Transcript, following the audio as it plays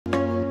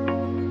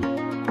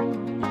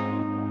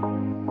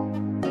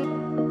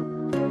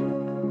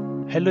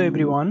Hello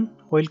everyone,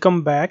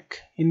 welcome back.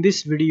 In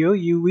this video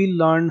you will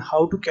learn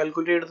how to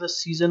calculate the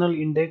seasonal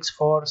index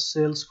for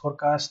sales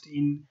forecast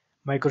in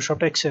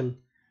Microsoft Excel.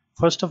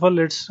 First of all,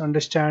 let's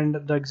understand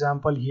the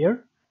example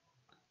here.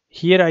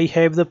 Here I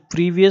have the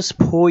previous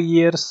 4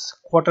 years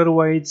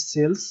quarter-wise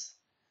sales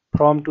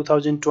from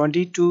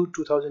 2020 to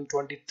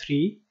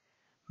 2023.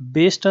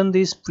 Based on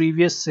these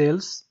previous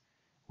sales,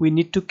 we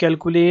need to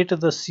calculate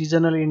the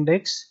seasonal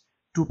index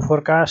to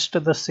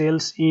forecast the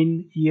sales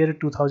in year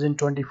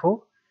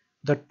 2024.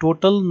 The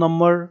total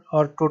number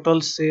or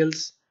total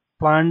sales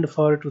planned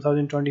for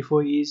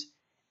 2024 is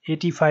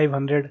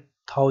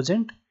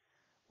 8500,000.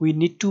 We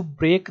need to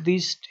break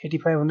this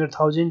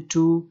 8500,000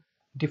 to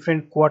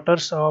different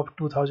quarters of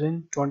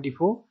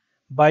 2024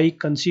 by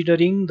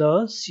considering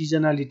the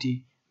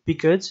seasonality,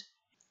 because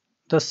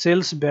the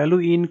sales value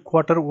in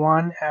quarter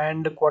 1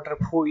 and quarter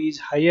 4 is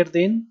higher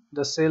than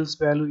the sales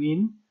value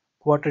in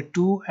quarter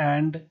 2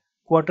 and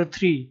quarter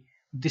 3.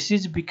 This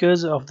is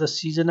because of the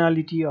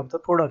seasonality of the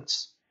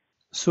products.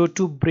 So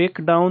to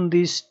break down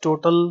this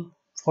total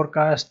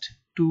forecast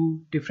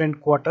to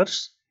different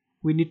quarters,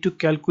 we need to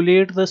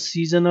calculate the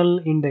seasonal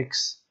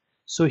index.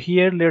 So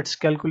here let's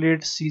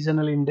calculate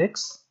seasonal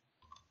index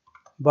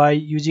by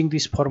using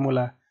this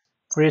formula.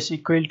 Press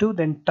equal to,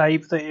 then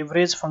type the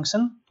average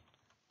function,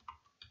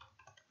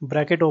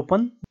 bracket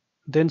open,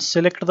 then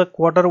select the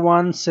quarter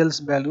 1 sales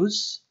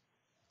values,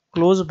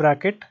 close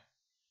bracket,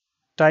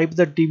 type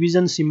the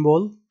division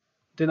symbol,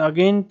 then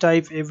again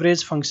type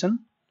average function,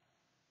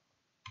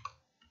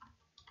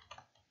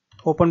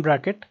 open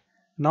bracket.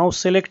 Now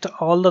select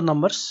all the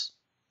numbers,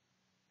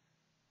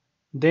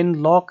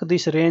 then lock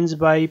this range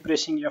by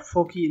pressing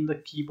F4 key in the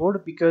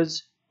keyboard,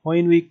 because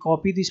when we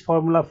copy this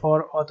formula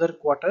for other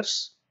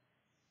quarters,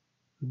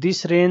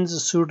 this range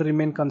should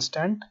remain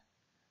constant.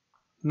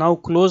 Now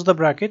close the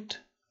bracket,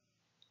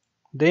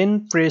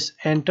 then press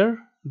enter.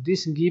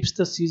 This gives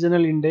the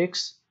seasonal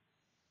index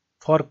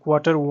for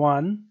quarter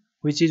 1,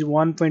 which is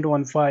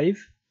 1.15.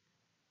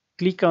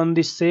 Click on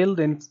this cell,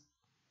 then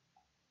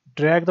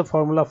drag the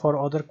formula for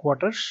other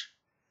quarters,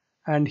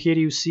 and here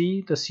you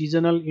see the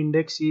seasonal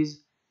index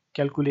is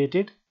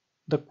calculated.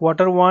 The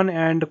quarter 1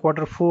 and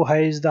quarter 4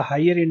 has the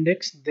higher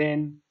index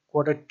than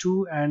quarter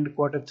 2 and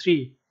quarter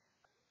 3.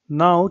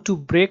 Now to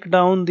break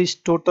down this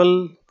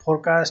total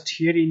forecast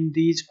here in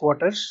these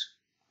quarters,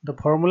 the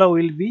formula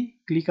will be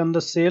click on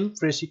the cell,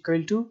 press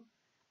equal to,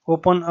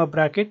 open a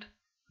bracket,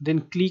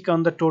 then click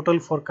on the total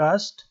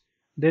forecast,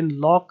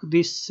 then lock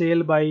this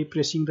cell by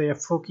pressing the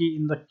F4 key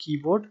in the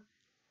keyboard,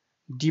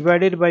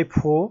 divided by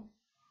 4.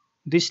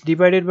 This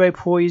divided by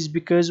 4 is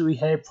because we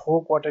have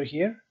 4 quarter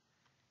here,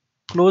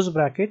 close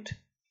bracket.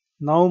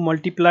 Now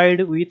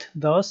multiplied with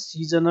the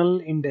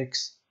seasonal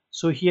index.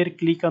 So here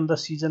click on the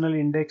seasonal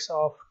index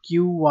of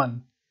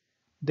Q1,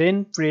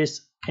 then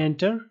press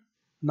enter.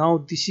 Now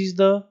this is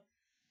the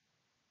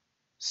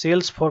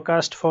sales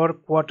forecast for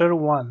quarter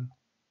 1.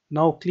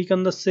 Now click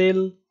on the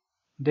cell,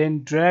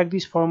 then drag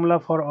this formula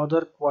for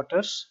other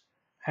quarters,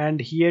 and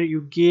here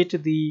you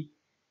get the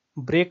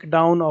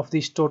breakdown of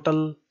this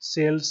total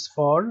sales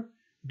for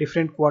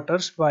different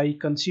quarters by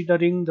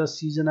considering the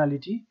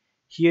seasonality.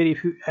 Here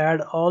if you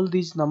add all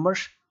these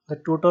numbers, the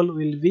total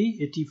will be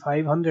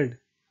 8500.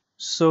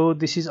 So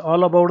this is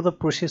all about the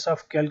process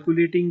of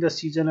calculating the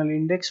seasonal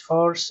index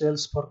for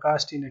sales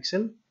forecast in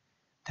Excel.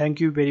 Thank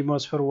you very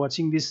much for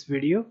watching this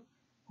video.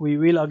 We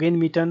will again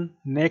meet on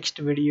next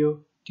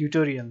video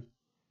tutorial.